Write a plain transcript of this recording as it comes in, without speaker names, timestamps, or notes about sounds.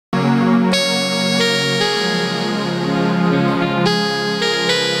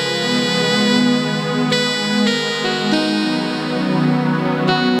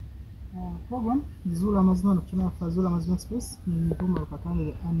amazima no channel Fazula Amazima Space. Nipuma ukatani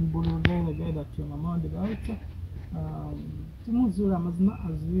the unbelievable the guy that you're among about. Tumuzula amazima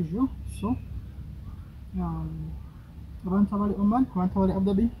as usual. So abantu abali Oman, abantu abali Abu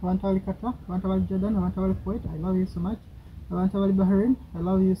Dhabi, abantu abali Qatar, abantu abali Jordan, abantu abali Kuwait, I love you so much. Abantu abali Bahrain, I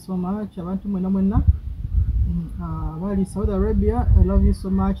love you so much. Abantu mwena abali Saudi Arabia, I love you so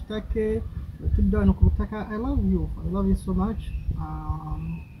much. Turkey, Tudano kubutaka, I love you so much.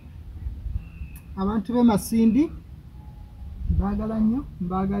 Abantu be Masindi mbagala nnyo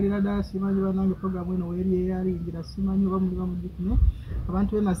mbagalira ddala simanyi banange program eno weri eyali ngira simanyi oba muli bamujjukine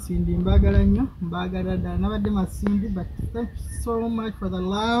abantu be Masindi mbagala nnyo mbagalira ddala nabadde Masindi but thank you so much for the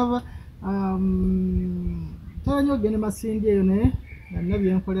love. Tera nnyo ogende Masindi eyo naye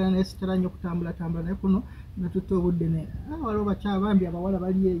nabyenkolera naye sitera nnyo kutambula naye kuno natutta obudde ne waliwo bakyala bambi abawala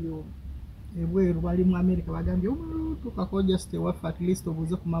bali eyo ebweru bali mu America bagambye tukako just ewaffe at least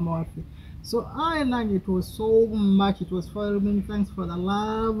obuuze ku maama waffe. So it was so much, it was for many thanks for the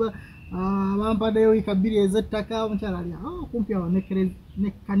love. Bampaddeyo wiki bbiri ez'ettaka omukyala ali kumpi awo ne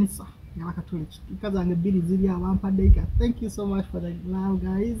kanisa y'Abakatoliki eka zange bbiri ziri awo bampaddeyo. Thank you so much for the love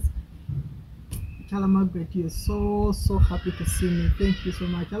guys. Chala Margaret, you're so happy to see me. Thank you so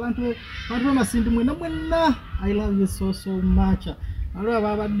much. Abantu Masindi mwena I love you so much. Alo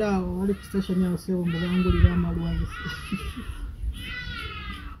babadda wali ku station ya Osebo mbangulira amalwange.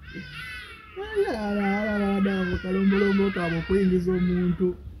 Ala kalombolombo kabo kuyingiza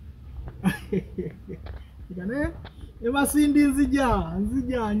omuntu. Ikane Masindi nzija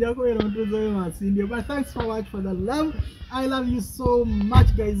njako era ntuzo Masindi. But thanks so much for the love. I love you so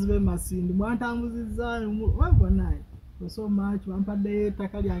much guys be Masindi. Mwantambuziza wabona so much. Bampadde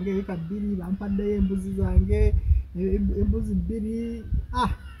takali yange wika bbiri, bampadde embuzi zange embuzi bbiri.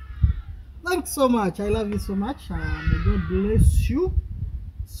 Thanks so much. I love you so much. May God bless you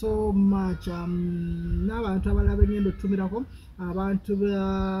so much. N'abantu abalaba ngendo tumirako abantu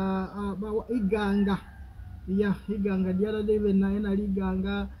iganga iganga lyala debe naye nali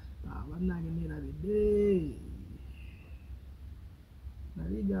iganga bannange nerabidde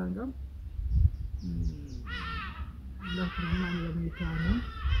nali iganga ndakumanya bamuyitaano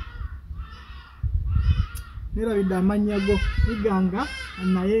nerabidde amannya go iganga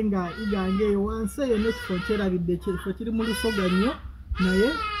naye nga iganga eyo wansi eyo n'ekifo kyerabidde ekifo kiri mu lusoga nnyo naye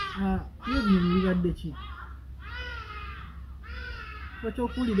ebinyonyi bibadde ki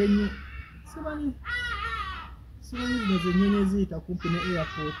bakyokuwulira ennyo simanyi zino zennyonyi eziyita kumpi ne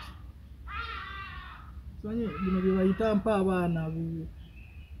airport simanyi bino bye bayita mpa abaana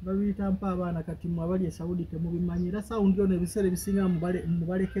babiyita mpa abaana kati mmwe abali e Saudi temubimanyi era sawundi ono ebiseera ebisinga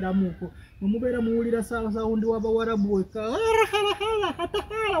mubalekeramuuko mumubeera muwulira sawundi w'Abawarabu weka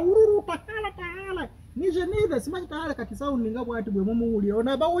nije neither simanyi tahala kati sawundi nga bwati bwe mumuwulira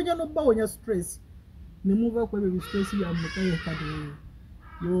ono abawonya n'obawonya stress ne muva ku ebyo stress byammwe kaye kati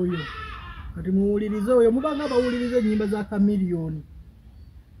yoyo kati muwulirize oyo mubanga abawuliriza ennyimba za Chameleone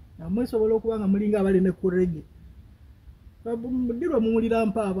mwesobola okuba nga mulinga abali ne ku reggae mudirwa muwulira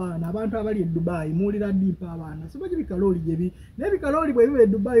mpa abaana abantu abali e Dubai muwulira ddi mpa abaana simanyi bikalooli gyebi naye bikalooli bwe biba e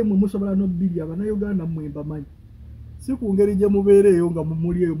Dubai mwe musobola n'obbirya Bannayuganda mmwe mbamanyi si ku ngeri gye mubeereeyo nga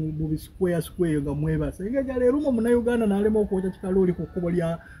mumuli eyo mu square nga mwebase engeri leero mu Munnayuganda n'alema okwokya kikalooli ku kkubo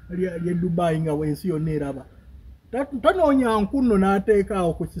lya Dubai nga ensi yonna eraba tanoonya nkunno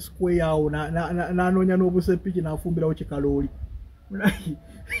n'ateekaawo ku kisquare awo n'anoonya n'obusepiki n'afumbirawo kikalooli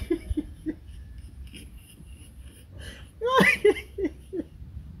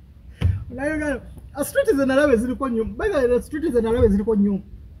street ze nalabe ziriko nnyo bagala street ze nalabe ziriko nnyo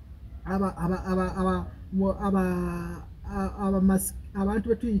abantu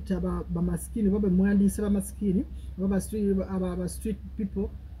betuyita bamasikini baba mwandiise bamasikini baba street people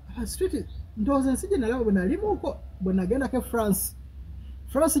street ndowooza ensi gye nalaba bwe nalimuuko bwe nagenda ke France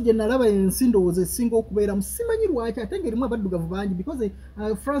gye nalaba ensi ndowooza esinga okubeeramu simanyi lwaki ate ngerimu abaddugavu bangi because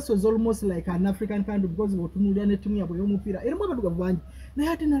France was almost like an African country because bw'otunuulira ne ttiimu yabwe y'omupiira erimu abaddugavu bangi naye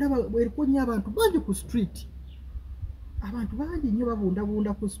ate nalaba eriko nnyo abantu bangi ku street abantu bangi nnyo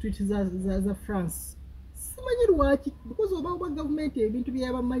babundabunda ku street za France simanyi lwaki because oba gavumenti ebintu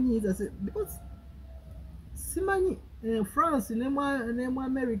byabamanyiiza because simanyi France ne mu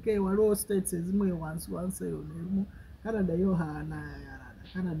America waliwo states ezimu wansi eyo nemu Canada yo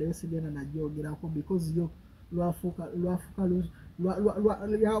Canada yo sigenda najyogerako because yo lyafuuka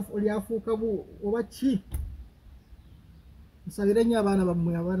oba ki nsabire nnyo abaana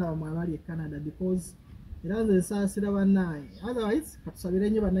bammwe abali e Canada because era nze nsaasira bannaye otherwise katusabire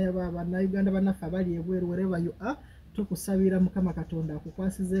nnyo bannayuganda bannaffe abali ebweru wherever you are tukusabira Mukama Katonda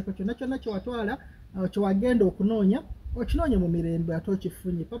akukwasizeeko kyonna kyewatwala kyewagenda okunoonya okinoonya mu mirembe ate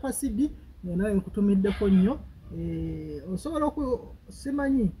okifunye Papa Sidi naye nkutumiddeko nnyo osobola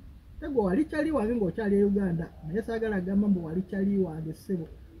simanyi tego wali kyali wange ng'okyali e Uganda naye saagala gamba mbu wali kyali wange ssebo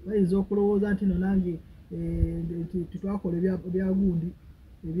bayinza okulowooza nti no nange titwakola ebyagundi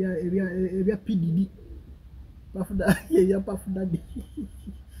ebya PDD ebya pafudadi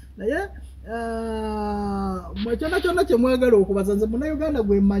naye kyonna kye mwagala okubaza nze munnayuganda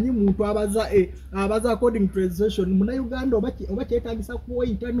gwe mmanyi muntu abaza according to legislation munnayuganda oba kyetagisa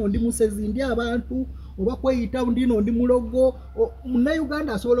kweyita no ndi musezi ndi abantu oba kweyita ndino ndi mulogo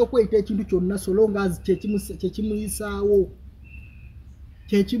munnayuganda asobola okweyita ekintu kyonna solonga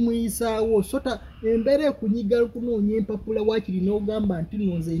kyekimuyisaawo sota embeera ekunyiga kunoonya empapula wakiri n'ogamba nti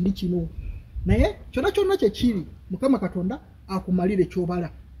no nze ndi kino naye kyonna kyekiri Mukama Katonda akumalire kyobala.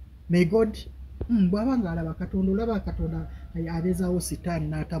 May God bwaba ng'alaba Katonda olaba Katonda abeezaawo sitaani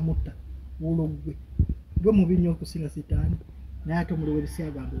n'atamutta ologwe gwe mubi nnyo okusinga sitaani naye ate omuliwo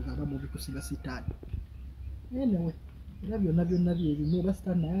ebisyagambo aba mubi kusinga sitaani anyway era byonna byebimu oba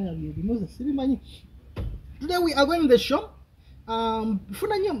sitaani naye byebimu ze sibimanyi. Today we are going the show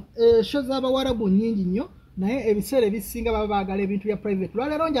funa nnyo show z'Abawarabu nnyingi nnyo naye ebiseera ebisinga baba baagala ebintu bya private.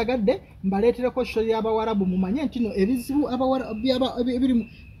 Lwaleero njagadde mbaleetereko show y'Abawarabu mumanye nti no ebizibu ebirimu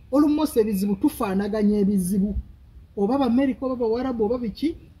almost ebizibu tufaanaganya ebizibu oba Bamerica oba Bawarabu oba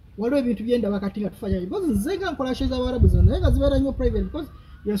biki waliwo ebintu byendaba kati nga tufanya because nze nga nkola show z'Abawarabu zino naye nga zibeera nnyo private because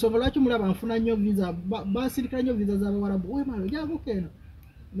yensonga lwaki mulaba nfuna nnyo visa basirikira nnyo visa z'Abawarabu wemalo jaguko eno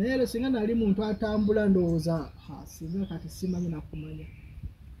naye ero singa nali muntu atambula ndowooza singa kati simanyi nakumanya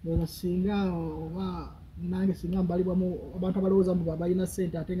ndowooza singa oba nange singa mbalibwamu abantu abalowooza mbu balina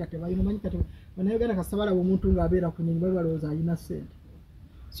ssente ate nga tebalina manyi kati bannayuganda kasita balaba omuntu ng'abeera ku nyonyi balowooza alina ssente.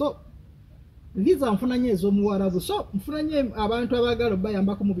 So visa nfuna nnyo ez'Omuwarabu so nfuna nnyo abantu abaagala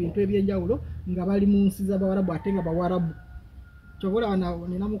bayambako mu bintu ebyenjawulo nga bali mu nsi z'Abawarabu ate nga Bawarabu. Kyobola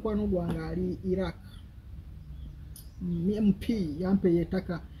nina mukwano gwange ali Iraq MP yampeeyo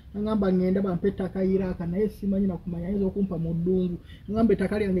ettaka ngamba ngenda bampe ettaka Iraq naye simanyi nakumanya ayinza okumpa mu ddungu ngamba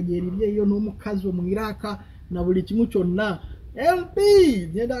ettaka lyange gye liri eyo n'omukazi mu Iraq na buli kimu kyonna MP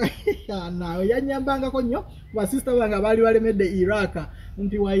ngenda nawe yanyambangako nnyo basista bange abaali balemedde Iraq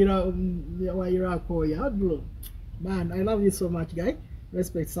nti wa Iraq oyo man I love you so much guy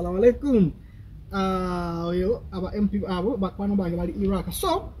respect salamu alaikum oyo aba MP abo bakwano bange bali Iraq.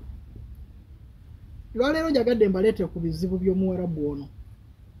 So lwaleero njagadde mbaleete ku bizibu by'Omuwarabu ono.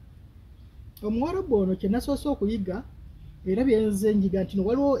 Omuwarabu ono kye nasoose okuyiga era byenze njiga nti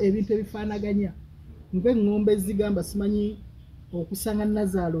waliwo ebintu ebifaanaganya ng'eŋŋombe ezigamba simanyi okusanga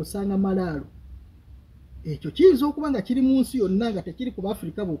Nazzala osanga malaalo ekyo kiyinza okuba nga kiri mu nsi yonna nga tekiri ku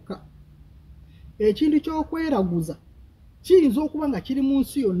Bafirika bokka. Ekintu ky'okweraguza kiyinza okuba nga kiri mu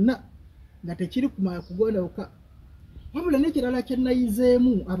nsi yonna nga tekiri kugonda bokka. Wabula n'ekirala kye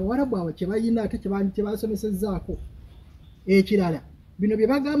nayizeemu Abawarabu abo kye bayina ate kye basomesezzaako ekirala bino bye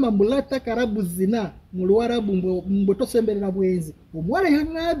bagamba mbu la takarabu zina mu Luwarabu mbu tosemberera bwenzi. Omuwala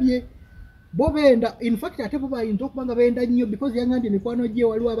yaŋŋambye bo benda in fact ate bo bayinza okuba nga benda nnyo because yaŋŋambye mikwano gye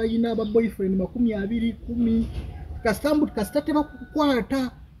waliwo abayina aba boyfriend 20 10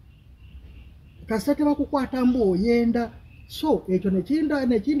 kasita tebakukwata mbu oyenda. So ekyo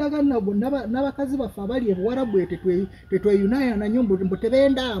nekindaga n'abakazi baffe abali e Buwarabu tetweyunayana nnyo mbu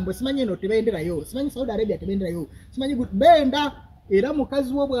tebenda mbu simanyi eno tebenderayo simanyi Saudi Arabia tebenderayo simanyi benda. Era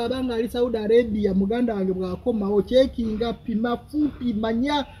mukazi wo bw'aba nga ali Saudi Arabia muganda wange bw'akomawo kyekinga pima fupi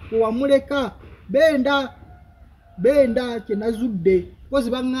manya wamuleka benda kyenazudde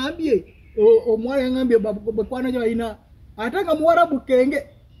kozi baŋŋambye omuwala yaŋŋambye bakwana gye balina ate nga Muwarabu kenge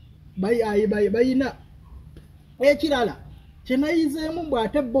bayina. Ekirala kyenayizeemu mbw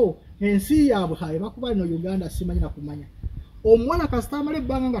ate bo ensi yaabwe haye bakuba no Uganda simanyi nakumanya omuwala kasita amala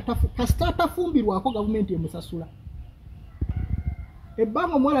ebbanga nga kasita atafumbirwako gavumenti emusasula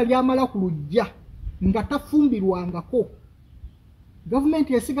ebbanga omuwala lyamala ku lujja nga tafumbirwangako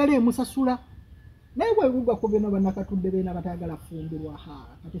gavumenti esigala emusasula naye bwegugwako bena bannakatudde beena batagala fumbirwa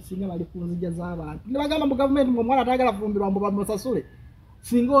kati singa bali ku nzija z'abantu ne bagamba mu gavumenti ng'omuwala atagala fumbirwa mbu bamusasule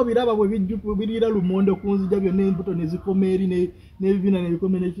singa obiraba bwe biriira lumonde ku nzija byonna embuto ne zikoma eri n'ebibina ne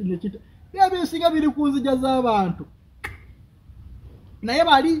bikome nekita byabyo singa biri ku nzija z'abantu naye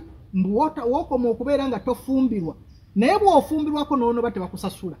bali wokoma okubeera nga tofumbirwa naye bw'ofumbirwako n'ono bate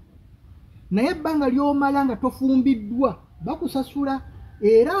bakusasula naye ebbanga ly'omala nga tofumbiddwa bakusasula.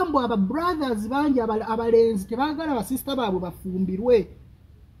 Era mbu aba brothers bangi abalenzi tebaagala basista baabwe bafumbirwe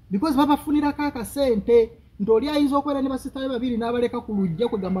because babafunirako akasente nti oli ayinza okubeera ne basista be babiri n'abaleka ku lujja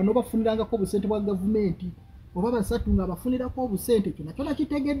kwegamba n'obafunirangako obusente bwa gavumenti oba basatu nga bafunirako obusente kyo nakyo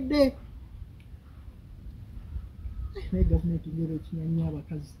nakitegedde naye gavumenti ngero ekinyanya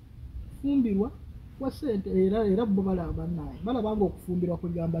abakazi okufumbirwa kwa ssente era bo balaba bannaye balabanga okufumbirwa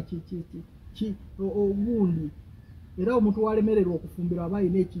kugamba ki ogundi era omuntu walemererwa okufumbirwa aba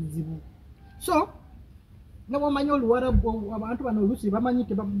alina ekizibu. So nga bwomanyi Oluwarabu abantu bano oluusi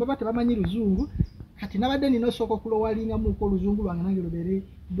baba tebamanyi Luzungu, kati nabadde nina osooka okulowalingamuko Oluzungu lwange nange lubeere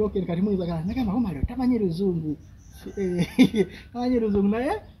broken, kati muyinza gala nagamba Omari tamanyi Luzungu tamanyi Luzungu,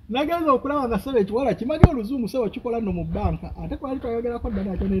 naye nagenza okulaba nga sebe ekiwala kimanyi Oluzungu sebo kikola nno mu bbanka, ate twali twayogerako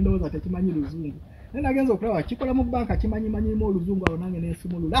ddala ate nendowooza tekimanyi Luzungu, naye nagenza okulaba kikola mu bbanka kimanyimanyimu Oluzungu, awo nange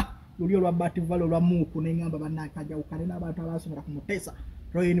nensimulula luli olwa Bativalo olwa Muuku neŋŋamba bannange kajawukane n'abantu abasomera ku Muteesa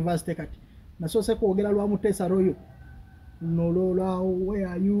Royal University. Kati nasoose kwogera lwa Muteesa Royal nolola where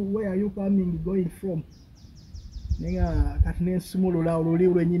are you coming going from, nenga kati nensimulula oluli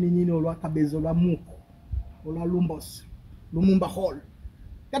lwennyininyini olwa Kabezi olwa Muuku olwa Lumumba Hall.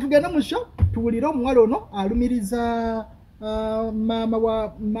 Katugenda mu show tuwulire omuwala ono alumiriza maama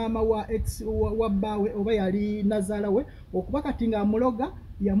wa bbaawe oba yali nazaala we okuba kati nga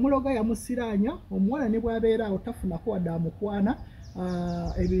yamuloga yamusiraanya, omuwala ne bw'abeera awo tafunako wadde amukwana,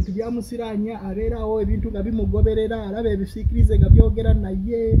 ebintu byamusiraanya abeerawo ebintu nga bimugoberera, alaba ebisiikirize nga byogera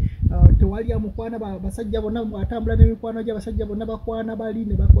naye, tewali amukwana, basajja bonna atambula n'emikwano gye, abasajja bonna bakwana bali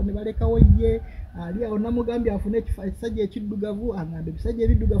ne balekawo ye, ali awo namugambye afune ekisajja ekiddugavu, agamba ebisajja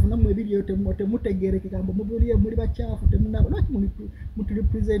ebiddugavu nammwe ebiriyo temutegeerekeka mbu muli bakyafu, temunaba lwaki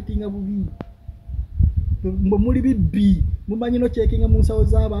muturepresentinga bubi, mbu muli bibbi, mumanyi nokyekinga mu nsawo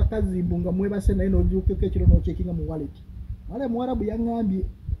z'abakazi mbu nga mwebase naye n'ojuukeko ekiro n'okyekinga mu wallet. Wale Muwarabu yaŋŋambye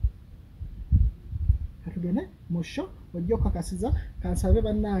katugende mu show ojja okukakasiza kansabe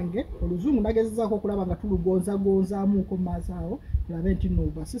bannange Oluzungu nagezezaako okulaba nga tulugonzagonzaamuuko mu maaso awo tulabe nti no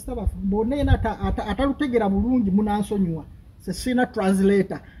basista baffe bonna yena atalutegera bulungi munansonyiwa, sesina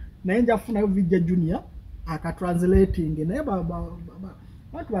translator naye nja kufunayo Vijja Junior akatranslating, naye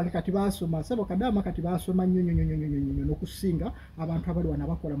bantu bange kati baasoma sebo Kadaama kati baasoma nnyo n'okusinga abantu abali wano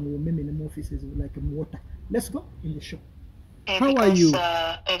abakola mu meme ne mu offices like mu water. Let's go in the show. How are you?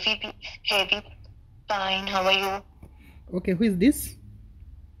 Heavy. Fine. How are you? Okay, who is this?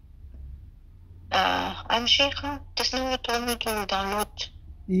 I'm Sheikha. Just now you told me to download.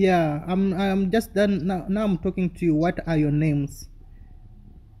 Yeah, I'm just done now. Now I'm talking to you. What are your names?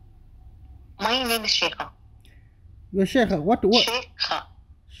 My name is Sheikha. You're Sheikha. What? Sheikha.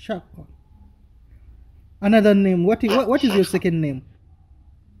 Sheikha. Another name. What is your second name?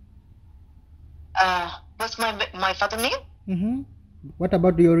 What's my father name? Mm-hmm. What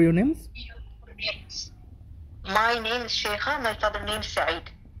about your real names? My name is Sheikha. My father name is Saeed.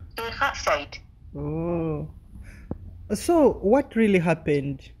 Sheikha Saeed. Oh. So what really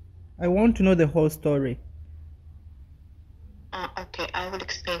happened? I want to know the whole story. Okay, I will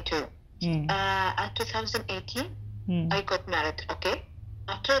explain to you. At 2018, I got married. Okay.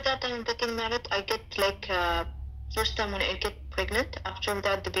 After that, I'm getting married. I get like first time when I get pregnant. After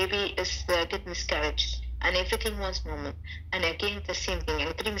that, the baby is get miscarriage, and everything was normal. And again, the same thing.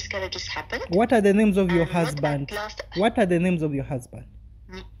 And 3 miscarriages happened. What are the names of your husband? What are the names of your husband?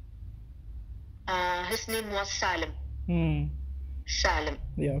 His name was Salim. Salim.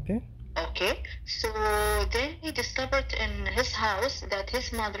 Yeah. Okay. Okay. So then he discovered in his house that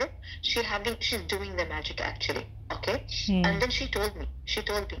his mother, she's doing the magic actually. Okay. And then she told me,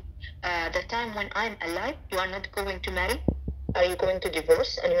 the time when I'm alive, you are not going to marry. Are you going to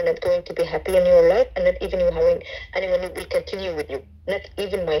divorce and you're not going to be happy in your life, and not even you having anyone who will continue with you, not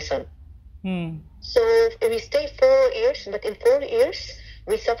even my son. So we stay 4 years, but in 4 years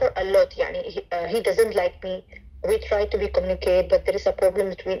we suffer a lot. He doesn't like me. We try to be communicate, but there is a problem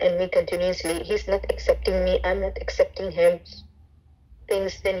between and me continuously. He's not accepting me. I'm not accepting him.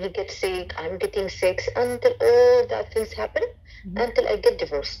 Things, then he gets sick. I'm getting sick. Until all that things happen, until I get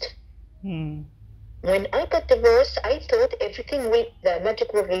divorced. When I got divorced, I thought the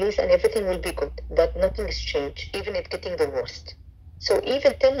magic will release and everything will be good. But nothing has changed. Even it's getting the worst. So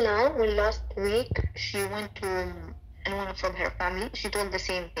even till now, when last week she went to anyone from her family, she told the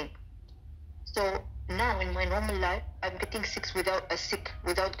same thing. So now in my normal life, I'm getting sick without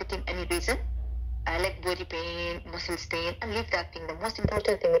getting any reason. I like body pain, muscle pain, and leave that thing. The most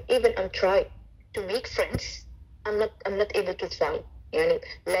important thing, even I'm trying to make friends, I'm not able to find.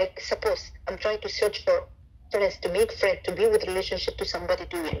 Like suppose I'm trying to search for friends, to make friends, to be with relationship to somebody,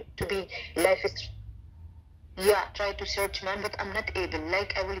 to be life is. Yeah, try to search man, but I'm not able.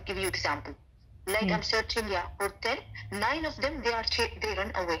 Like I will give you example. Like I'm searching, for 10, 9 of them, they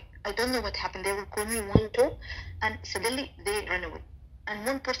run away. I don't know what happened. They will call me 1, 2, and suddenly they run away. And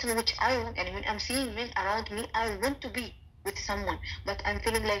one person which I want, and when I'm seeing men around me, I want to be with someone, but I'm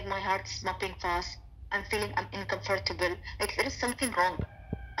feeling like my heart's pumping fast. I'm feeling I'm uncomfortable. Like there is something wrong.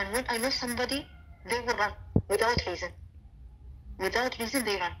 And when I know somebody, they will run without reason. Without reason,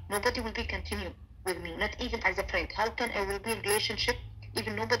 they run. Nobody will be continue with me, not even as a friend. How can I will be in relationship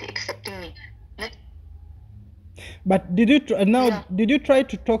even nobody accepting me? Not, But did you try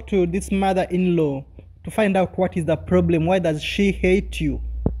to talk to this mother-in-law to find out what is the problem? Why does she hate you?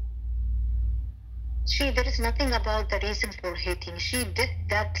 there is nothing about the reason for hating. She did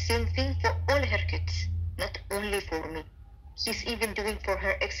that same thing for all her kids, not only for me. She's even doing for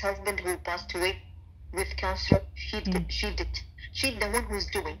her ex-husband who passed away with cancer. She did. She's the one who's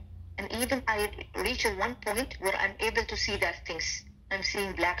doing. And even I reach at one point where I'm able to see that things. I'm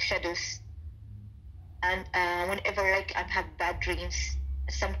seeing black shadows. And whenever like I have bad dreams,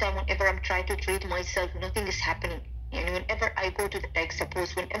 sometimes whenever I'm trying to treat myself, nothing is happening. And whenever I go to the, like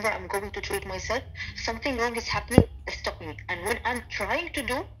suppose whenever I'm going to treat myself, something wrong is happening, stop me. And when I'm trying to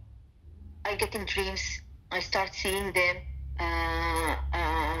do, I get in dreams, I start seeing them.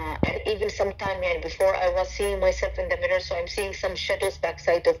 And even sometime before I was seeing myself in the mirror, so I'm seeing some shadows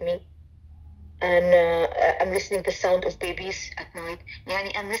backside of me. And I'm listening to the sound of babies at night.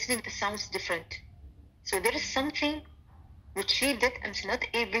 I'm listening to sounds different. So there is something which she did and she's not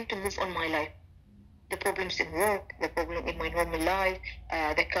able to move on my life. The problems in work, the problem in my normal life,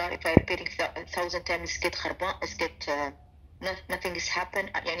 the car, if I repair it 1,000 times, nothing has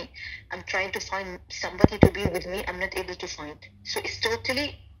happened. I'm trying to find somebody to be with me. I'm not able to find. So it's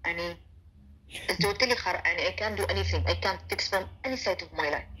totally, I can't do anything. I can't fix from any side of my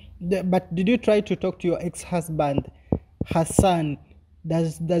life. But did you try to talk to your ex-husband, Hassan?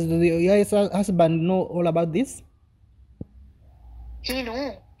 Does your ex-husband know all about this? He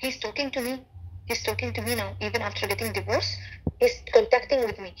knows. He's talking to me. He's talking to me now. Even after getting divorced, he's contacting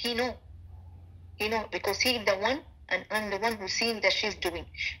with me. He know, because he's the one and I'm the one who's seeing that she's doing.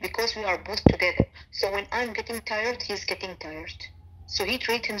 Because we are both together. So when I'm getting tired, he's getting tired. So he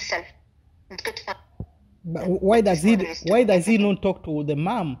treats himself. It's good fun. But why does he not talk to the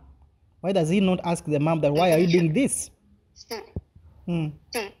mom? Why does he not ask the mom that why are you doing this? See,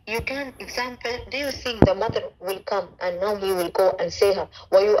 you can example, do you think the mother will come and now he will go and say her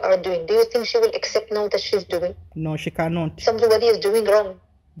what you are doing? Do you think she will accept now that she's doing? No, she cannot. Somebody is doing wrong.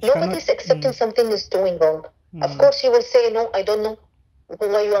 Nobody is accepting something is doing wrong. Of course she will say, no, I don't know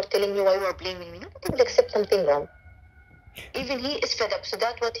why you are telling me, why you are blaming me. Nobody will accept something wrong. Even he is fed up. So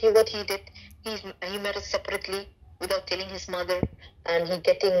that's what he did. He married separately without telling his mother, and he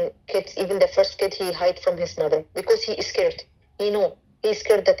getting kids. Even the first kid he hide from his mother because he is scared. He's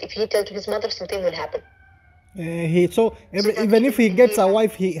scared that if he tells his mother, something will happen. Even if he gets a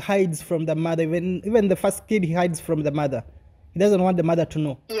wife, he hides from the mother. Even the first kid, he hides from the mother. He doesn't want the mother to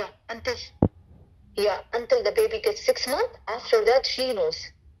know. Until the baby gets 6 months. After that, she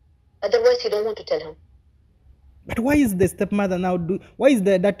knows. Otherwise, he don't want to tell him. But why is the stepmother now why is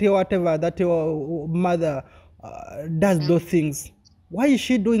that your mother does those things? Why is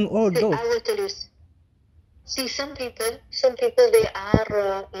she doing all those? I will tell you. See, some people they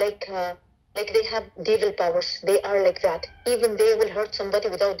are like they have devil powers. They are like that. Even they will hurt somebody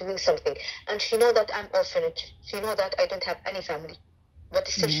without doing something. And she know that I'm orphanage. She know that I don't have any family. But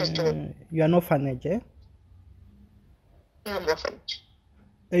still she's doing. You are an orphanage, eh? Yeah, I'm orphanage.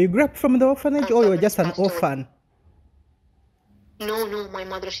 You grew up from the orphanage, or you were just an orphan? No, my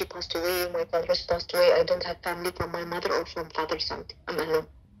mother, she passed away. My father passed away. I don't have family from my mother or from father's side. I'm alone.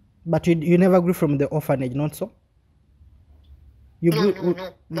 But you never grew from the orphanage, not so?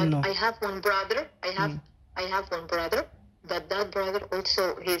 No. But I have one brother. I have one brother. But that brother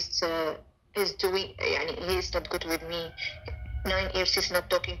also he's doing. He's not good with me. 9 years he's not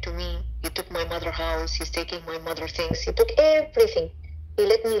talking to me. He took my mother's house. He's taking my mother things. He took everything. He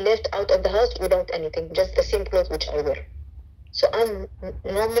let me left out of the house without anything, just the same clothes which I wear. So I'm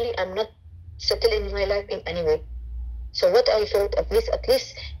not settled in my life in any way. So what I thought, at least,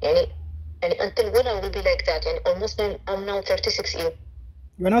 and until when I will be like that, and almost I'm now 36 years.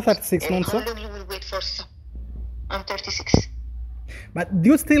 You are now 36 months, how long you will wait for? I'm 36. But do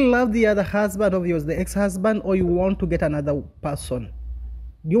you still love the other husband of yours, the ex-husband, or you want to get another person?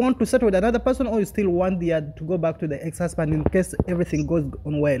 Do you want to settle with another person, or you still want to go back to the ex-husband in case everything goes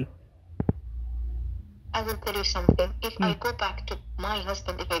on well? I will tell you something. If I go back to my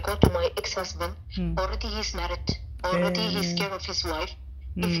husband, if I go to my ex-husband, already he's married. Already he's scared of his wife.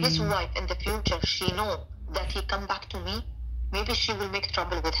 If his wife in the future, she know that he come back to me, maybe she will make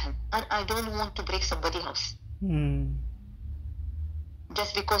trouble with him. And I don't want to break somebody's house.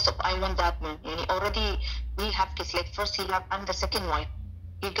 Just because of I want that man. Already we have kids. Like first I'm the second wife.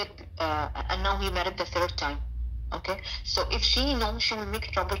 He get and now he married the third time. Okay? So if she knows, she will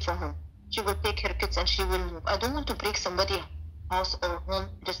make trouble for him. She will take her kids and she will move. I don't want to break somebody house or home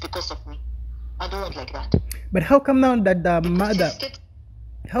just because of me. I don't want like that. But how come now that the Because mother? these kids-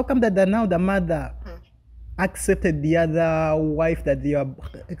 How come that now the mother accepted the other wife that your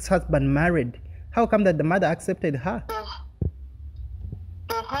ex-husband married? How come that the mother accepted her?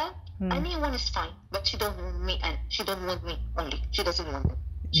 To her, anyone is fine, but she don't want me, and she don't want me only. She doesn't want me.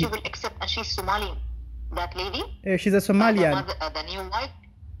 She will accept, and she's Somalian. That lady, She's a Somalian. the new wife,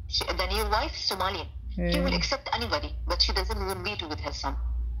 the new wife, Somalian. She will accept anybody, but she doesn't want me to with her son.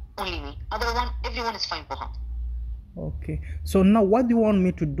 Only me. Other one, everyone is fine for her. Okay. So now, what do you want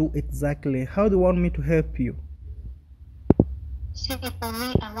me to do exactly? How do you want me to help you? See, for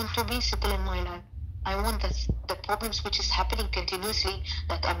me, I want to be settled in my life. I want the problems which is happening continuously,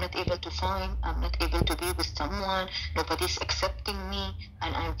 that I'm not able to find, I'm not able to be with someone, nobody's accepting me,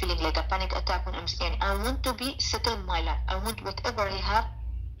 and I'm feeling like a panic attack when I'm saying, I want to be settled in my life. I want whatever I have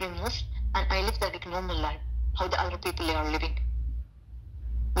removed, and I live the normal life, how the other people are living,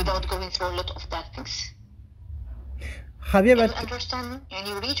 without going through a lot of bad things. Have you ever? You understand me? And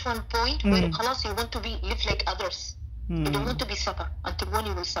you reach one point where خلاص, you want to live like others. You don't want to be suffer. Until when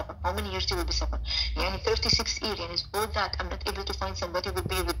you will suffer? How many years you will be suffer? 36 years, and all that I'm not able to find somebody who will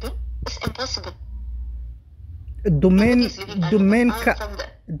be with me. It's impossible. Do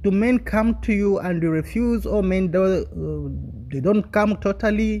men come to you and you refuse, or men they don't come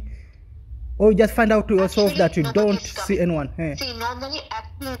totally, or you just find out to yourself that you don't see anyone? See, normally,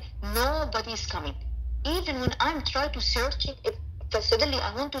 actually, nobody's coming. Even when I'm trying to search, if suddenly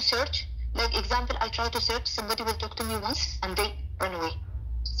I want to search, like example, I try to search, somebody will talk to me once and they run away.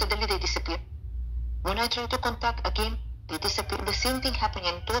 Suddenly they disappear. When I try to contact again, they disappear. The same thing happening,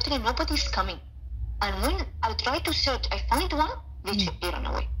 and totally nobody's coming. And when I try to search, I find one, they run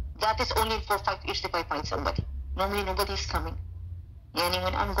away. That is only for 5 years if I find somebody. Normally nobody's coming. And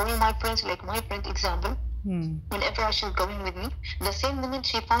when I'm going, my friends, like my friend example, whenever she's going with me, the same moment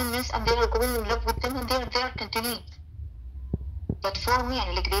she finds men and they are going in love with them, and they are continuing. But for me,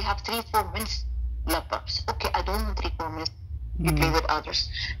 like they have 3-4 men lovers. Okay, I don't want 3-4 men to play with others.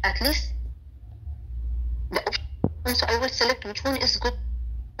 At least the option, so I will select which one is good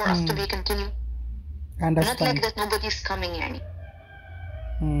for us to be continued. Understand. Not like that nobody's coming, yani.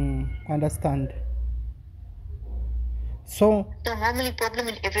 Understand. So normally problem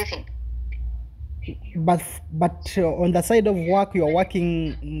in everything. But on the side of work, you are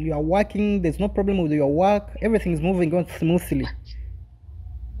working. There's no problem with your work. Everything is moving on smoothly.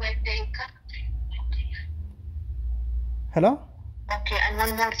 When they come. Hello? Okay, and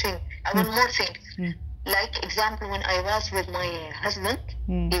one more thing. Like example, when I was with my husband,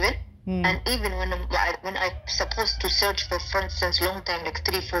 and even when I'm supposed to search for friends since long time, like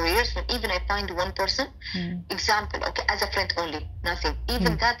 3-4 years, when even I find one person, example, okay, as a friend only, nothing.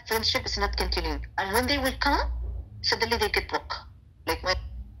 Even that friendship is not continuing. And when they will come, suddenly they get broke. Like when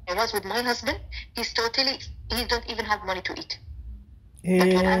I was with my husband, he don't even have money to eat.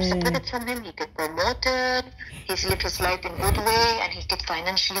 But when I'm separated from him, he get promoted, he lives his life in good way, and he get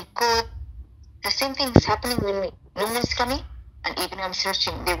financially good. The same thing is happening with me. No one's coming, and even I'm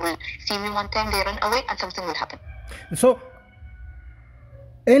searching, they will see me one time, they run away, and something will happen. So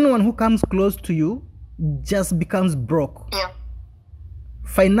anyone who comes close to you just becomes broke. Yeah.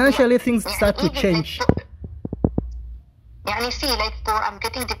 Financially, things start to change. You see, like I'm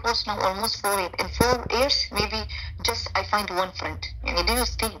getting divorced now almost 4 years. In 4 years, maybe just I find one friend. And do you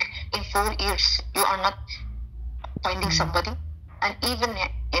think in 4 years you are not finding somebody? And even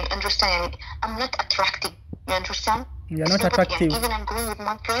understand, I'm not attracting. You understand? You're not attractive. Even I'm going with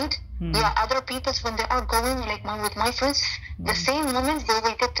my friend. Other people when they are going like with my friends, the same moment they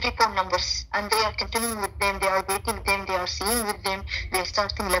will get 3-4 numbers, and they are continuing with them. They are dating them. They are seeing with them. They are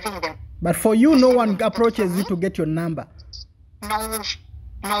starting loving them. But for you, no one approaches you to get your number. No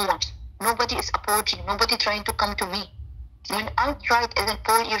one. Nobody is approaching. Nobody trying to come to me. When I tried in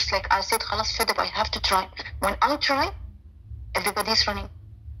 4 years, like I said, خلاص fed up, I have to try. When I try, everybody's running.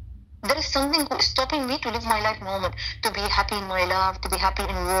 There is something stopping me to live my life normal, to be happy in my love, to be happy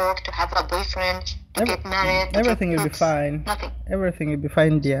in work, to have a boyfriend, to get married. Everything will be fine. Nothing. Everything will be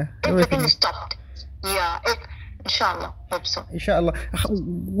fine, dear. Everything is stopped. Yeah, inshallah, hope so. Inshallah.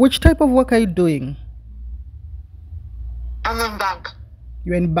 Which type of work are you doing? I'm in bank.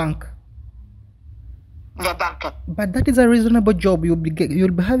 You're in bank. Yeah, bank. But that is a reasonable job. You'll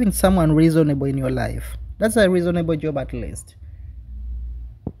be having someone reasonable in your life. That's a reasonable job at least.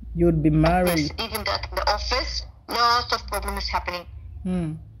 You'd be married. Yes, even that the office, lots of problems happening.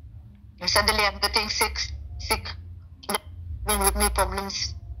 And suddenly I'm getting sick. With me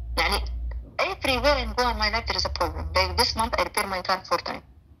problems. Everywhere I go in my life there is a problem. Like this month I repair my car 4 times,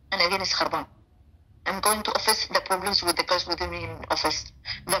 and again it's kharban. I'm going to office, the problems with the girls within me in office.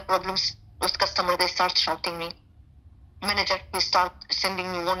 The problems with customer, they start shouting me. Manager, he start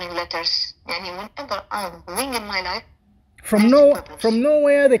sending me warning letters. And whenever I'm doing in my life, from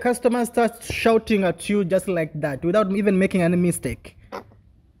nowhere, the customer starts shouting at you just like that, without even making any mistake.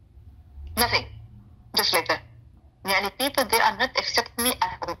 Nothing, just like that. Yani people, they are not accepting me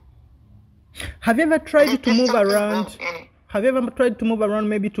at all. Have you ever tried to move around? Have you ever tried to move around,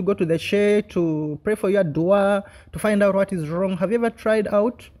 maybe to go to the sheikh, to pray for your dua, to find out what is wrong? Have you ever tried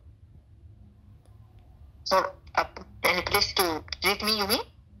out? So, any place to treat me, you mean?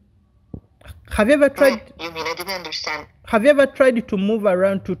 Have you ever tried? Wait, you mean? I didn't understand. Have you ever tried to move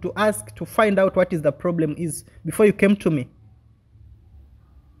around to ask, to find out what is the problem is before you came to me?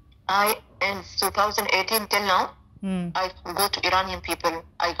 In 2018 till now, I go to Iranian people,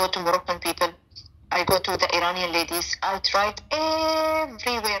 I go to Moroccan people, I go to the Iranian ladies. I tried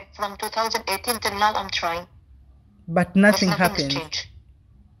everywhere from 2018 till now. I'm trying, but nothing happens.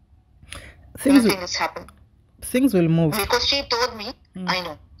 Nothing has happened. Things will move. Because she told me, I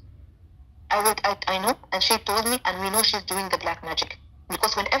know. I know, and she told me, and we know she's doing the black magic.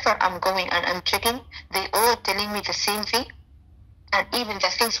 Because whenever I'm going and I'm checking, they all telling me the same thing. And even the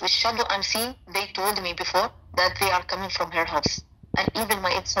things with shadow I'm seeing, they told me before that they are coming from her house. And even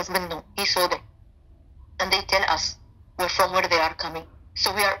my ex-husband know, he saw them. And they tell us from where they are coming.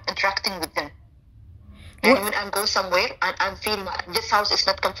 So we are interacting with them. And when I go somewhere and I'm feeling this house is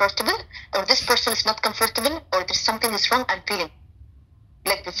not comfortable, or this person is not comfortable, or there's something is wrong, I'm feeling.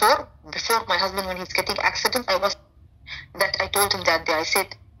 Like before my husband, when he's getting accident, I told him that day, I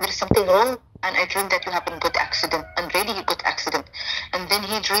said, there's something wrong, and I dreamed that you have a good accident. And really he got accident. And then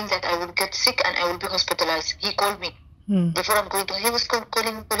he dreamed that I will get sick and I will be hospitalized. He called me. Before I'm going to, he was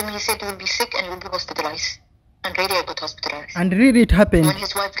calling me, he said you will be sick and you will be hospitalized. And really I got hospitalized. And really it happened. When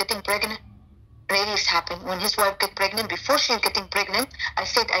his wife getting pregnant, really it's happened. When his wife get pregnant, before she's getting pregnant, I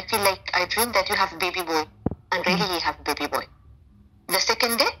said, I feel like I dreamed that you have a baby boy. And really he have a baby boy. The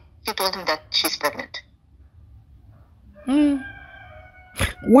second day, he told him that she's pregnant.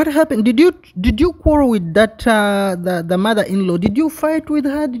 What happened? Did you quarrel with that the mother-in-law? Did you fight with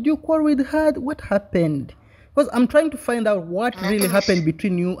her? Did you quarrel with her? What happened? Because I'm trying to find out what really happened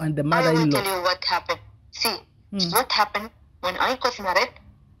between you and the mother-in-law. I will tell you what happened. See, what happened when I got married.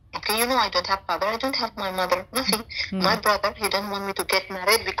 Okay, you know I don't have father, I don't have my mother, nothing. My brother, he don't want me to get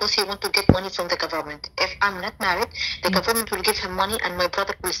married because he want to get money from the government. If I'm not married, the government will give him money and my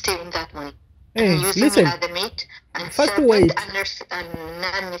brother will stay in that money. Hey, listen. First wait.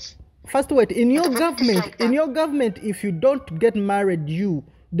 In your government, if you don't get married,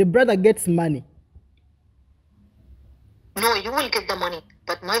 the brother gets money. No, you will get the money.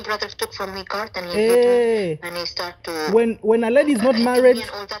 But my brother took from me card and he me, and he start to. When a lady is not married, and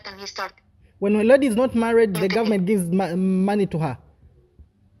all that, and he start. When a lady is not married, the government gives money to her.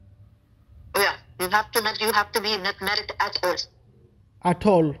 Yeah, you have to be not married at all. At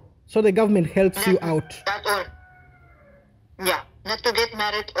all. So the government helps you out. At all. Yeah, not to get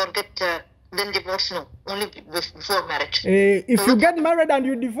married or get then divorce. No, only before marriage. If you get married and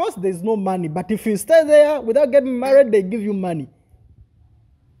you divorce, there's no money. But if you stay there without getting married, they give you money.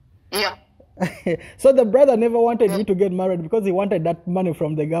 Yeah. So the brother never wanted you to get married because he wanted that money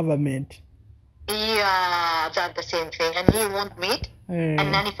from the government. Yeah, that's the same thing. And he want meat and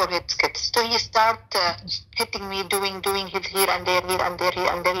nanny for his kids. So he start hitting me, doing his here and there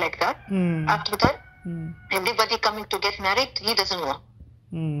like that. After that, everybody coming to get married, he doesn't want.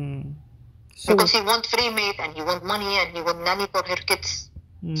 So, because he want free meat and he want money and he want nanny for her kids.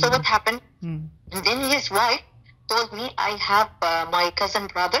 So what happened? And then his wife told me, I have my cousin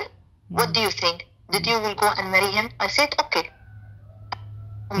brother. What do you think? Did you will go and marry him? I said, okay.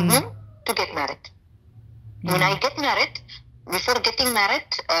 To get married. When I get married, before getting married,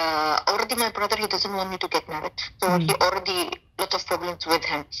 already my brother, he doesn't want me to get married. So he already lot of problems with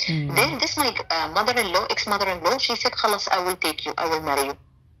him. Then this my mother-in-law, ex-mother-in-law, she said, Khalas, I will take you. I will marry you.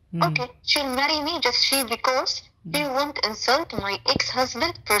 Okay, she'll marry me because she won't insult my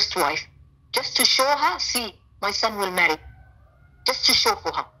ex-husband, first wife. Just to show her, see, my son will marry. Just to show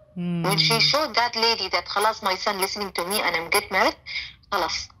for her. When she showed that lady that, Khalas, my son listening to me and I'm get married,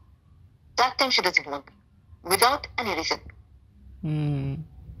 Khalas. That time she doesn't want me. Without any reason.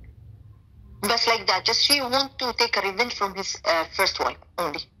 Just like that. Just she want to take a revenge from his first wife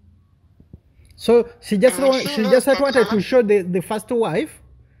only. So she just wanted to show the first wife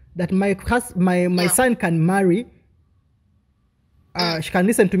that my son can marry. She can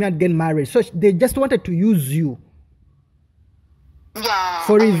listen to me and get married. So they just wanted to use you. Yeah.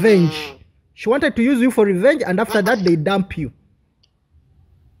 For revenge. She wanted to use you for revenge, and after that they dump you.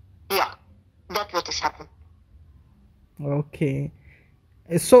 Yeah. That's what is Okay.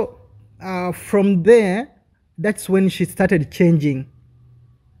 So from there, that's when she started changing.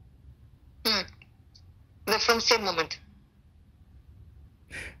 From same moment.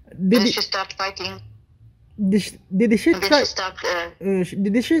 Did she start fighting? Did she try?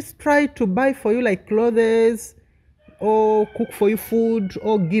 Did she try to buy for you like clothes, or cook for you food,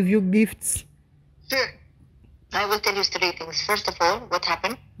 or give you gifts? Sure. I will tell you three things. First of all, what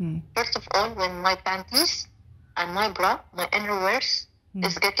happened? First of all, when my panties and my bra, my underwears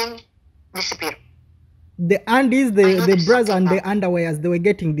is getting disappear. The undies, the bras and the underwears, they were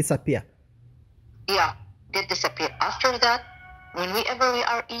getting disappear. Yeah, get disappear. After that, whenever we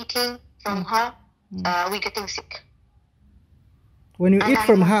are eating from her, we getting sick. When you eat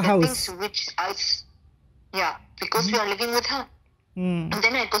from her house? Because we are living with her. And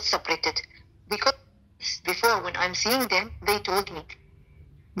then I got separated. Because before, when I'm seeing them, they told me.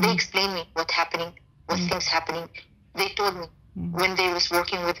 They explained me what's happening, what things happening. They told me when they was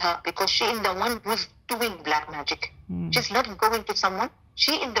working with her, because she is the one who's doing black magic. She's not going to someone.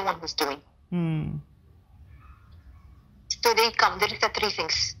 She is the one who's doing. So they come. There is the three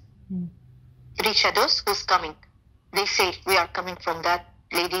things. 3 shadows who's coming. They say, we are coming from that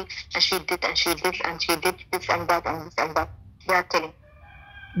lady, and she did, and she did, and she did this and that, and this and that. They are telling.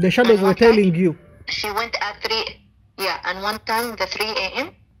 The shadows were telling you. She went at 3, and one time, the 3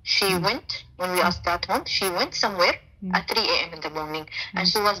 a.m., she went, when we asked that home, she went somewhere at 3 a.m. in the morning, and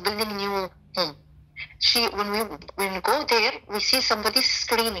she was building a new home. When we go there, we see somebody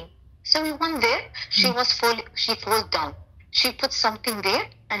screaming. So we went there, she fell down. She put something there,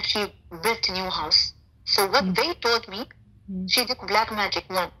 and she built a new house. So what they told me, she did black magic.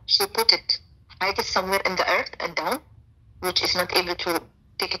 One, she put it, hide it somewhere in the earth and down, which is not able to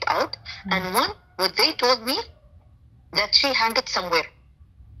take it out. And one, what they told me, that she hung it somewhere.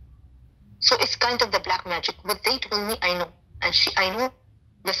 So it's kind of the black magic. What they told me, I know. And I know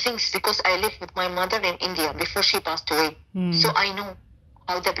the things because I lived with my mother in India before she passed away. So I know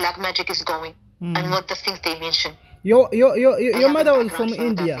how the black magic is going and what the things they mention. Your mother was from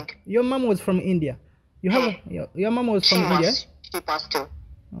India. Your mom was from India. Your mom was from India. She passed away.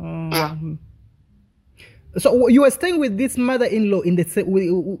 Yeah. So you were staying with this mother-in-law in the same.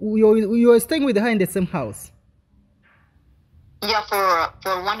 You were staying with her in the same house. Yeah, for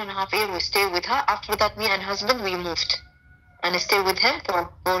 1.5 years we stayed with her. After that, me and husband we moved, and I stayed with him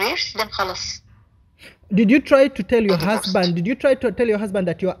for 4 years. Then khalas. Did you try to tell your husband? Did you try to tell your husband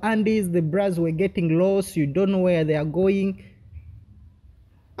that your undies, the bras were getting lost? You don't know where they are going.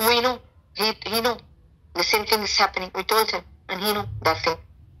 We know. He know. The same thing is happening. We told him, and he know that thing.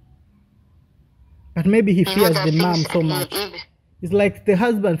 But maybe he fears the mom so much. It's like the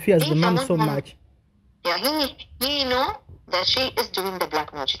husband fears the mom so much. Yeah, he know that she is doing the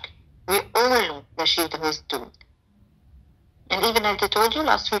black magic. We all know that she is doing. And even as I told you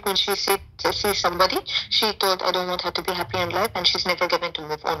last week when she said to see somebody, she told I don't want her to be happy in life, and she's never going to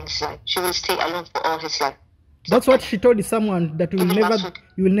move on in his life. She will stay alone for all his life. That's what she told someone, that you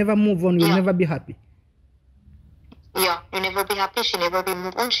will never move on, you will never be happy. Yeah, you never be happy, she never be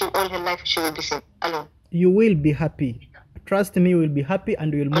move on, all her life she will be alone. You will be happy. Trust me, you will be happy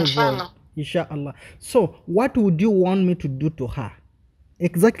and you will move on. Inshallah. So, what would you want me to do to her?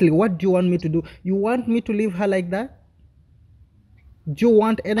 Exactly, what do you want me to do? You want me to leave her like that? Do you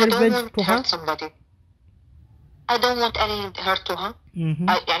want any revenge to her? Somebody. I don't want any hurt to her.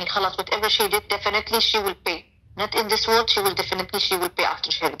 Whatever she did, definitely she will pay. Not in this world, she will pay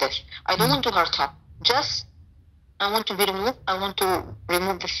after she dies. I don't want to hurt her. Just, I want to be removed. I want to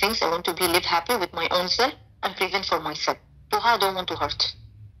remove the things. I want to live happy with my own self and prevent for myself. To her, I don't want to hurt.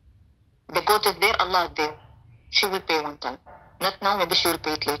 The God is there, Allah is there. She will pay one time. Not now, maybe she will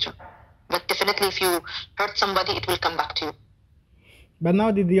pay it later. But definitely if you hurt somebody, it will come back to you. But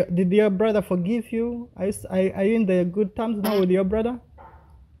now, did your brother forgive you? Are you in the good terms now with your brother?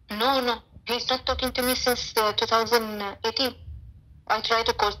 No. He's not talking to me since 2018. I tried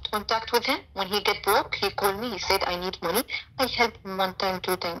to contact with him. When he get broke, he called me. He said, I need money. I helped him 1 time,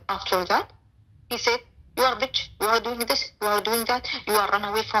 2 times. After that, he said, you are rich. You are doing this. You are doing that. You are run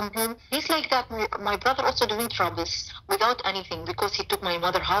away from home. He's like that. My brother also doing troubles without anything because he took my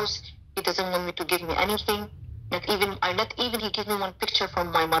mother's house. He doesn't want me to give me anything. Not even he gave me 1 picture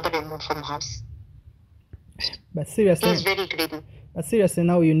from my mother-in-law from house. But seriously, he's very greedy. But seriously,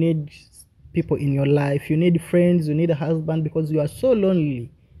 now you need people in your life. You need friends. You need a husband because you are so lonely.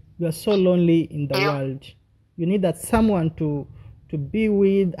 You are so lonely in the world. You need that someone to be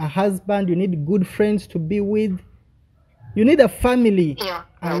with, a husband. You need good friends to be with. You need a family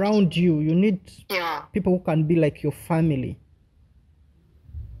around you. You need people who can be like your family.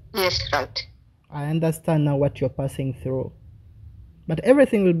 Yes, right. I understand now what you're passing through. But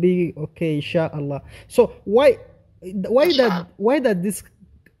everything will be okay, inshallah. So why that this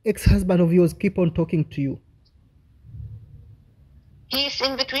ex-husband of yours keep on talking to you? He's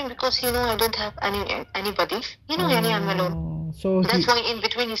in between because he know I don't have anybody. You know, I'm alone. So that's why in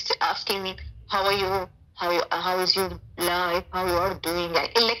between he's asking me, how are you? How is your life? How you are doing?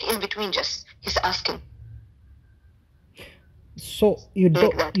 Like in between, just he's asking. So you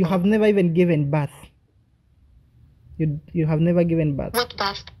have never even given birth. You have never given birth. What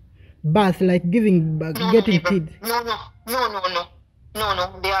birth? Birth, like giving getting kids. No.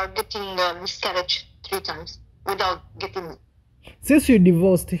 They are getting miscarriage 3 times without getting. Since you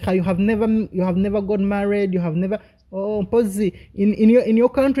divorced, you have never got married. You have never. Oh, in your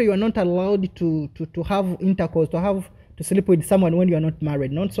country, you are not allowed to have intercourse, to sleep with someone when you are not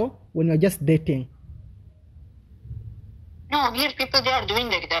married. Not so. When you are just dating. No, here people, they are doing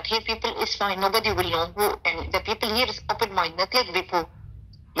like that. Here people is fine. Nobody will know who. And the people here is open-minded, not like before.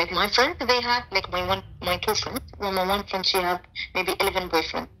 Like my friend, they have, like my 2 friends. My one friend, she have maybe 11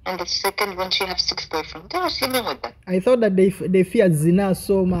 boyfriends. And the second one, she have 6 boyfriends. They are sleeping with that. I thought that they fear zina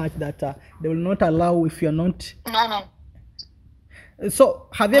so much that they will not allow if you're not. No. So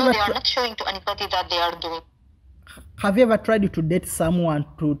have you ever? They are not showing to anybody that they are doing. Have you ever tried to date someone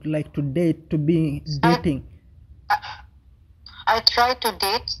to be dating? I tried to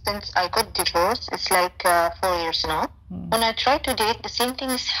date since I got divorced. It's like 4 years now. When I try to date, the same thing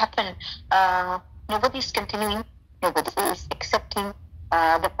has happened. Nobody is continuing. Nobody is accepting.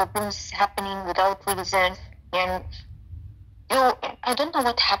 The problems happening without reason. And I don't know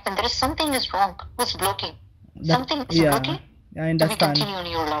what happened. There is something is wrong. Who's blocking? Something is blocking. I understand. To continue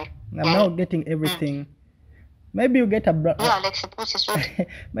in your life. I'm now getting everything. Maybe you get a black. Yeah, like suppose it's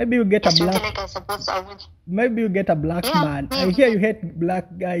maybe you get a black. Like I suppose I would. Maybe you get a black man. I hear you hate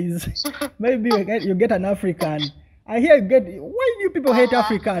black guys. Maybe you get an African. I hear you get. Why do you people hate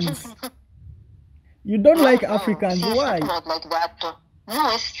Africans? You don't like Africans. See, Why? It's not like that.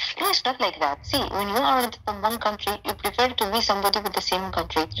 No, it's not like that. See, when you are from one country, you prefer to be somebody with the same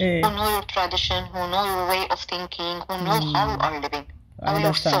country, who know your tradition, who know your way of thinking, who know how you are living, how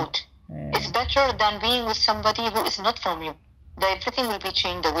you thought. It's better than being with somebody who is not from you. Everything will be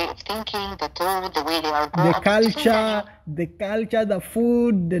changed, the way of thinking, the thought, the way they are growing up. The culture, the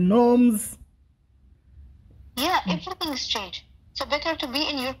food, the norms. Yeah, everything is changed. So better to be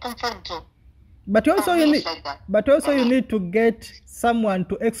in your comfort zone. But also you need to get someone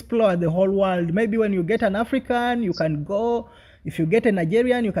to explore the whole world. Maybe when you get an African, you can go. If you get a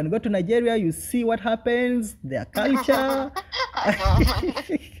Nigerian, you can go to Nigeria. You see what happens, their culture. I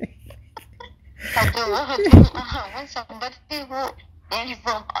want somebody who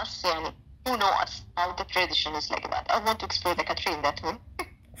from us, who know us, how the tradition is like that. I want to explore the country in that way.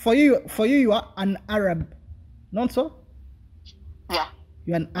 For you, you are an Arab, not so? Yeah.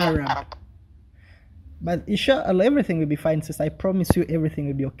 You're an Arab. But inshallah, everything will be fine, sis. I promise you, everything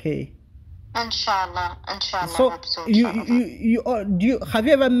will be okay. Inshallah. So, have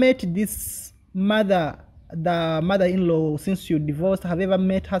you ever met this mother, the mother-in-law, since you divorced? Have you ever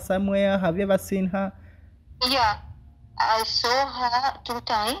met her somewhere? Have you ever seen her? Yeah, I saw her 2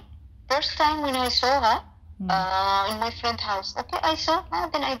 times. First time when I saw her in my friend's house. Okay, I saw her,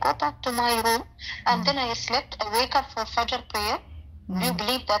 then I go back to my room, and then I slept. I wake up for Fajr prayer. Do you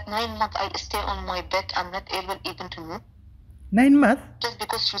believe that 9 months I stay on my bed? I'm not able even to move. 9 months? Just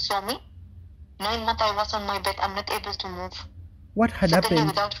because she saw me. 9 months I was on my bed. I'm not able to move. What had happened?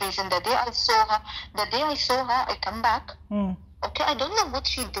 Without reason. The day I saw her, I come back. Okay, I don't know what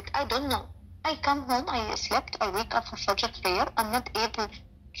she did. I don't know. I come home, I slept, I wake up for Fajr prayer. I'm not able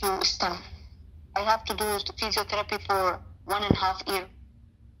to stand. I have to do physiotherapy for 1.5 years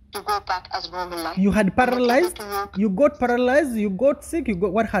to go back as normal life. You had paralyzed? You got paralyzed? You got sick?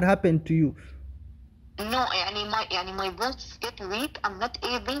 What had happened to you? No, my bones get weak. I'm not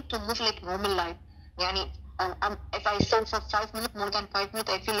able to move like normal life. If I stand for 5 minutes, more than 5 minutes,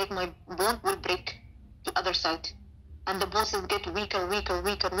 I feel like my bone will break the other side. And the bones will get weaker.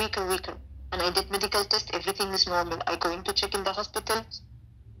 And I did medical test, everything is normal. I going to check in the hospital,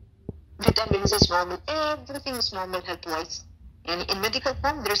 vitamins is normal, everything is normal health-wise. And in medical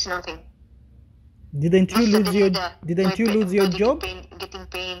form, there is nothing. Didn't you lose your job? Getting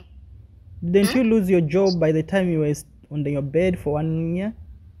pain. Didn't you lose your job by the time you were on your bed for 1 year?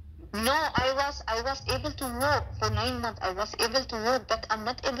 No, I was able to work for 9 months. I was able to work, but I'm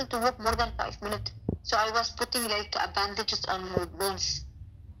not able to work more than 5 minutes. So I was putting like bandages on my bones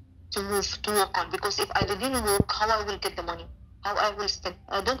to move, to work on. Because if I didn't work, how I will get the money? How I will spend?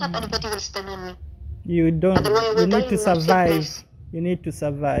 I don't have anybody who will spend on me. You don't. You need to survive. You need to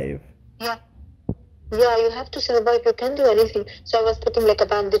survive. Yeah. Yeah, you have to survive. You can't do anything. So I was putting like a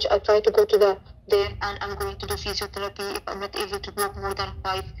bandage. I try to go to there, and I'm going to do physiotherapy if I'm not able to walk more than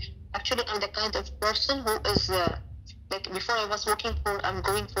 5. Actually, I'm the kind of person who is like before I was I'm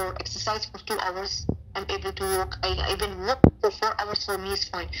going for exercise for 2 hours. I'm able to walk. I even walk for 4 hours for me is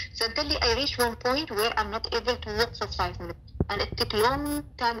fine. Suddenly I reach one point where I'm not able to walk for 5 minutes. And it took long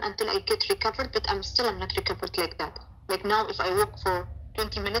time until I get recovered, but I'm not recovered like that. Like now, if I walk for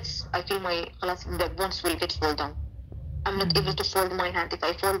 20 minutes, I feel the bones will get fall down. I'm not able to fold my hand. If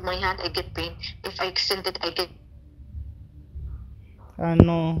I fold my hand, I get pain. If I extend it, I get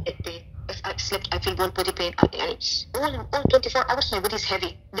no. pain. If I slept, I feel body pain. All 24 hours, my body is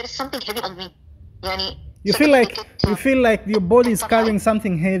heavy. There is something heavy on me. You feel like your body is carrying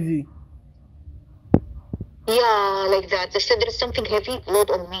something heavy. Yeah, like that. They said there is something heavy load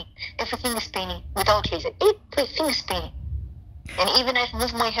on me. Everything is paining without reason. Everything is paining. And even I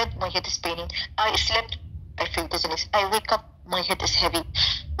move my head is paining. I slept, I feel dizziness. I wake up, my head is heavy.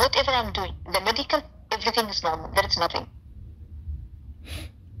 Whatever I'm doing, the medical, everything is normal. There is nothing.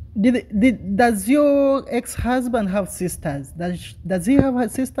 Does your ex-husband have sisters? Does he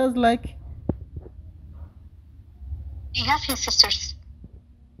have sisters like? He has his sisters.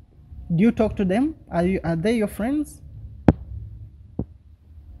 Do you talk to them? Are they your friends?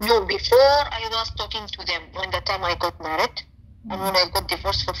 No, before I was talking to them when the time I got married. And when I got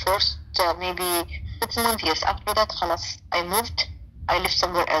divorced for first maybe 6 months, yes. After that, khalas, I moved. I lived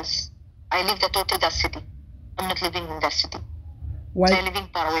somewhere else. I live that city. I'm not living in that city. Why? So I'm living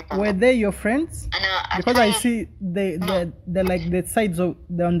far away from Were them. they your friends? And, because I see they're like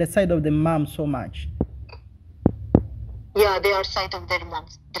they're on the side of the mom so much. Yeah, they are side of their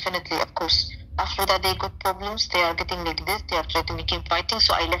moms, definitely, of course. After that, they got problems. They are getting like this. They are trying to make him fighting.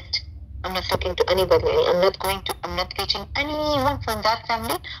 So I left. I'm not talking to anybody. I'm not getting anyone from that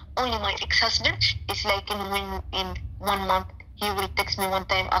family. Only my ex-husband. It's like in 1 month, he will text me one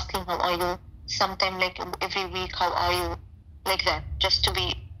time asking how are you. Sometime like every week, how are you? Like that, just to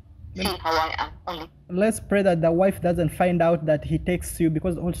feel how I am only. Let's pray that the wife doesn't find out that he texts you,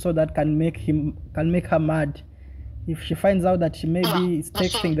 because also that can make her mad. If she finds out that she maybe is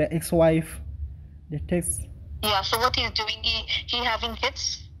texting the ex-wife, the text. Yeah. So what he's doing, he having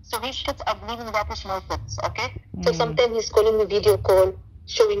kids. So his kids are believing that is my kids, okay? So sometimes he's calling me video call,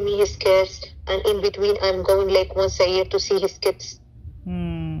 showing me his kids, and in between I'm going like once a year to see his kids.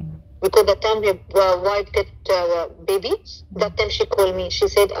 Because the time his wife get baby, that time she called me. She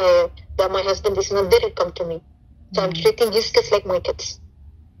said that my husband is not there, come to me. So I'm treating his kids like my kids.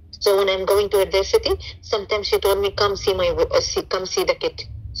 So when I'm going to their city, sometimes she told me, come see come see the kid.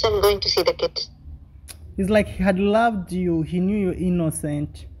 So I'm going to see the kid. It's like he had loved you. He knew you're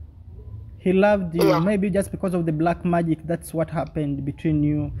innocent. He loved you, maybe just because of the black magic. That's what happened between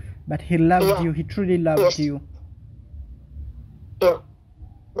you. But he loved you. He truly loved you. Yeah.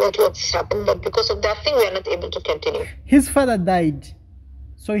 That's what's happened. But because of that thing, we are not able to continue. His father died,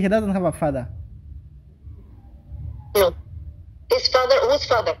 so he doesn't have a father. No. His father, whose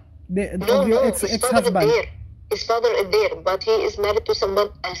father? Your ex-husband. His father is there, but he is married to someone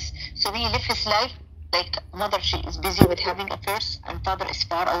else. So he lives his life like mother. She is busy with having affairs, and father is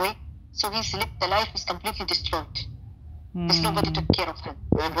far away. So the life is completely destroyed. There's nobody took care of him.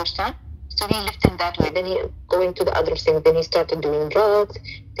 You understand? So he lived in that way. Then he going to the other things. Then he started doing drugs,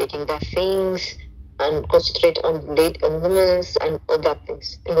 taking bad things, and concentrate on women and all that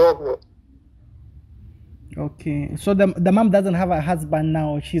things. Okay. So the mom doesn't have a husband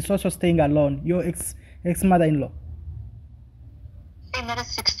now. She's also staying alone. Your ex-mother-in-law. She married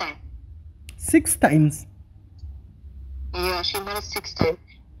 6 times. 6 times? Yeah, she married 6 times.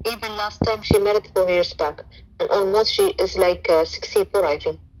 Even last time she married 4 years back. And almost she is like 64, I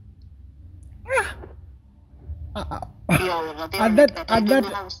think. At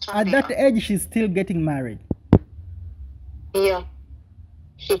that age, she's still getting married. Yeah.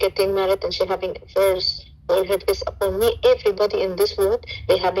 She getting married and she having affairs. All her is upon me. Everybody in this world,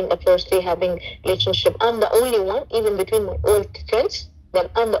 they having affairs, they having relationship. I'm the only one, even between my old friends,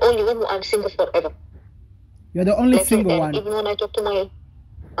 that I'm the only one who I'm single forever. You're the only single one. Even when I talk to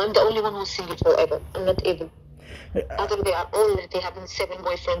I'm the only one who's single forever. I'm not able. Other they are all, they having 7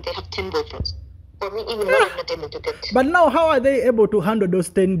 boyfriends, they have 10 boyfriends. For me, even more, I'm not able to get. But now, how are they able to handle those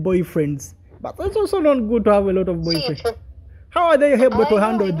 10 boyfriends? But it's also not good to have a lot of boyfriends. How are they able to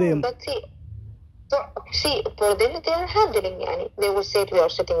handle them? But for them, they are handling. They will say we are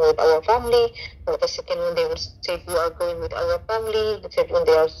sitting with our family. For the second one, they will say we are going with our family. The third one,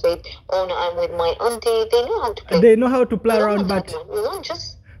 they are saying, oh no, I'm with my auntie. They know how to play. They know how to play around,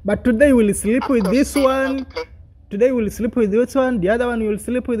 but today we'll sleep with this one. today you will sleep with this one, the other one you will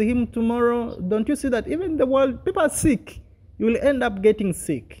sleep with him tomorrow. Don't you see that even the world, people are sick? You will end up getting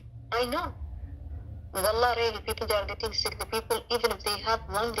sick. I know. Wallah, really, people, they are getting sick. The people, even if they have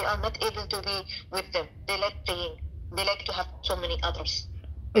one, they are not able to be with them. They like praying. They like to have so many others.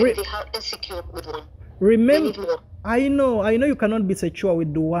 And they are insecure with one. Remember, I know you cannot be secure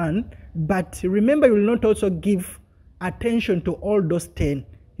with the one, but remember, you will not also give attention to all those 10.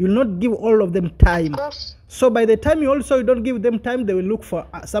 You will not give all of them time. Of course. So by the time you don't give them time, they will look for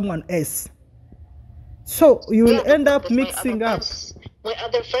someone else. So you will end up mixing up. My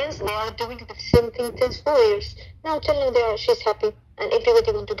other friends, they are doing the same thing since 4 years. Now tell her she's happy and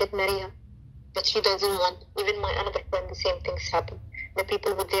everybody want to get married her. But she doesn't want. Even my another friend, the same things happen. The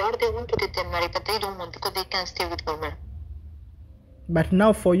people who they want to get them married, but they don't want because they can't stay with women. But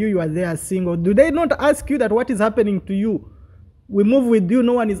now for you, you are there single. Do they not ask you that what is happening to you? We move with you,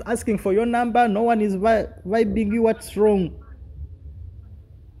 no one is asking for your number, no one is vibing you, what's wrong?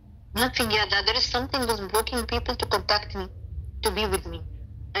 Nothing yet. There is something that's blocking people to contact me, to be with me,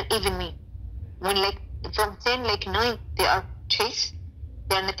 and even me. When from 10, 9, they are chased,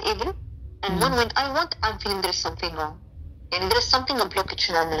 they are not able. And when I want, I'm feeling there's something wrong. And there's something, a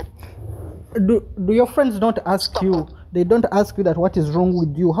blockage normally. Do your friends not ask you? They don't ask you that what is wrong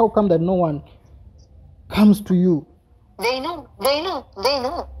with you? How come that no one comes to you? They know very well.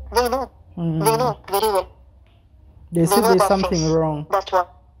 They see there's something wrong. That's why.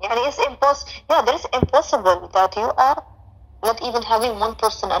 And it's impossible. Yeah, there is impossible that you are not even having one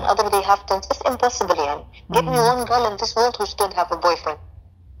person and other they have 10. It's impossible, yani. Give me one girl in this world who don't have a boyfriend.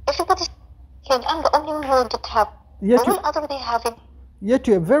 Everybody's saying, I'm the only one who don't have. All other they having. Yet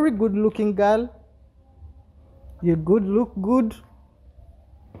you're a very good looking girl. You look good.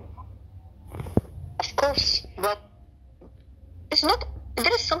 Of course, but it's not.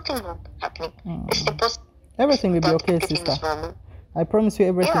 There is something wrong happening. It's impossible. Everything will be okay, sister. I promise you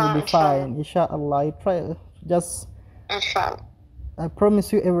everything will be fine. Inshallah. Inshallah. I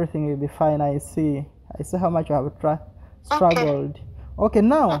promise you everything will be fine. I see how much you have struggled. Okay,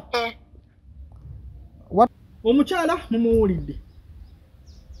 now. Okay. What? Omukyala mumuwulidde.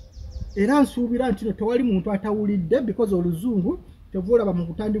 Era nsuubira nti tewali muntu atawulidde because oluzungu tevuolaba mu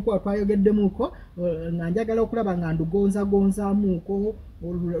kutandikwa twayogeddemuko nga njagala okulaba nga ndugonzaamuuko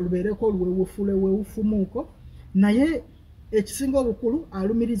lubeereko oluwewufumuuko naye ekisinga obukulu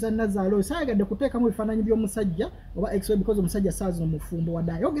Alumiriza Nazzala oyo saayagadde kuteekamu ebifaananyi by'omusajja oba exo because omusajja saazino mufumbo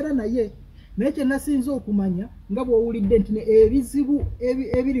wadde ayogera naye kye nasinza okumanya nga bw'owulidde nti ebizibu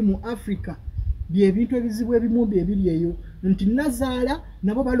ebiri mu Africa byebintu ebizibu ebimu ebiri eyo nti Nazzala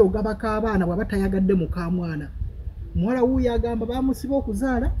nabo baloga bakaabaana bw'aba tayagadde mukaamwana muwala wuuyo agamba bamusiba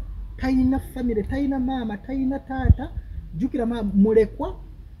okuzaala tayina famire tayina maama tayina taata jjukira mulekwa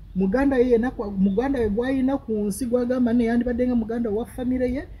muganda we gwayina ku nsi gwagamba neyandibadde nga muganda wa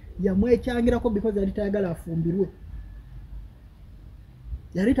famire ye yamwekyangirako because yali tayagala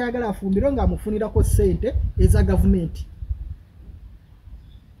afumbirwe ng'amufunirako ssente eza gavumenti.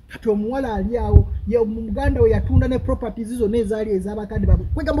 Kati omuwala ali awo muganda we yatunda ne properties zonna ezaali ez'abakadde baabwe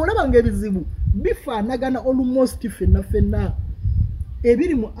kwegamba olaba ng'ebizibu bifaanagana almost ffenna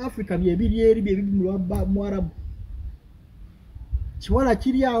ebiri mu Africa byebiri eri byebiri mu Mwarabu kiwala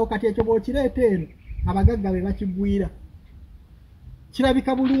kiri awo kati ekyo bw'okireeta eno abagagga be bakigwira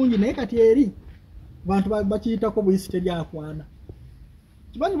kirabika bulungi naye kati eri bantu bakiyitako buyisi teryakwana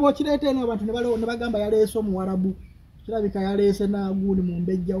kimanyi bw'okireeta eno abantu ne bagamba yaleese Omuwarabu kirabika yaleese n'aguuni mu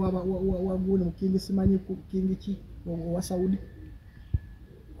mbejja waguuni mu kingi simanyi kingi ki owa Saudi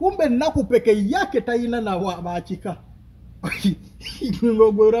kumbe nnaku peke yake tayina na bakika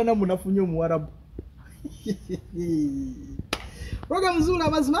ng'ogwerana munafunye Omuwarabu program zula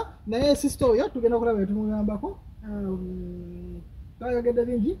mazima naye sister oyo tugenda kulaba etumuyambako twayogedde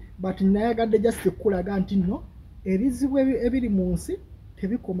bingi but nayagadde just kulaga nti nno ebizibu ebiri mu nsi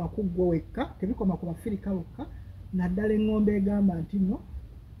tebikoma ku ggwe wekka tebikoma ku Bafirika bokka naddala eŋŋombe egamba nti nno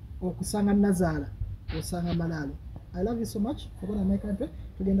okusanga Nazzala osanga malaalo. I love you so much for going to my country.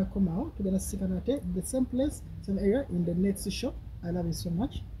 Tugenda kukomaawo tugenda sisikana ate the same place same area in the next show. I love you so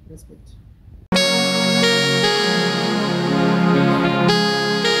much. Respect.